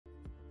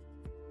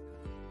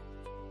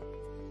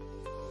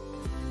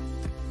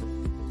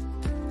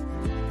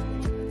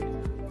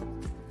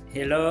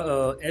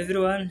Hello,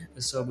 everyone.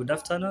 So, good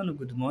afternoon,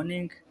 good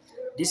morning.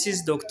 This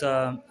is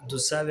Dr.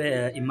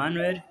 Dusabe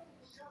Emmanuel.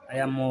 I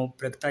am a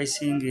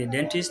practicing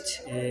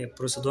dentist, a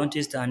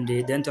prosthodontist, and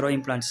a dental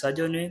implant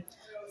surgeon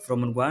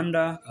from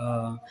Rwanda.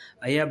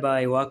 I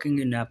hereby working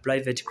in a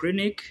private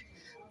clinic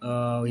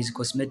with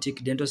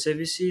cosmetic dental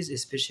services,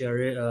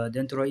 especially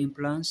dental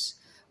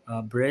implants,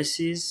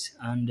 braces,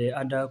 and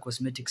other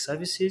cosmetic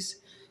services.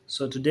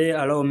 So today,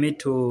 allow me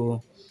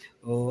to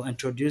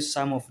introduce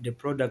some of the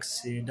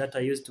products that I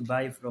used to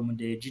buy from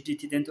the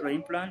GDT Dental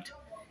Implant.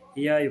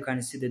 Here you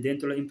can see the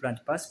dental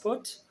implant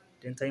passport,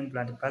 dental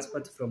implant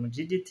passport from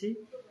GDT.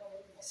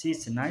 See,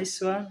 it's a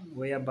nice one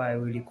whereby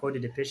we record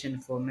the patient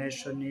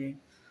information,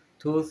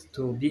 tooth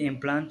to be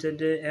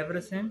implanted,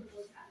 everything.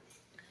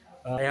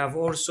 I have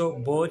also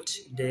bought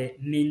the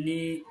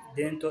mini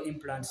dental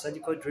implant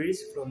surgical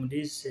drills from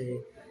this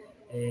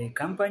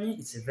company.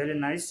 It's very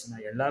nice and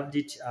I loved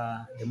it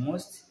the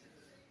most.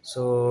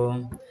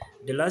 So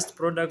the last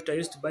product I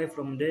used to buy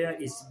from there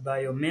is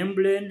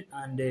biomembrane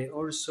and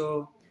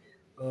also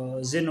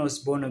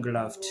Xenos bone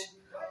graft.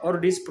 All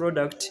these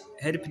products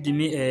helped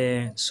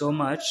me so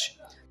much.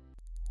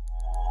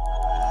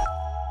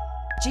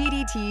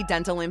 GDT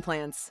Dental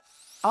Implants.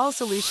 All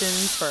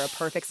solutions for a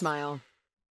perfect smile.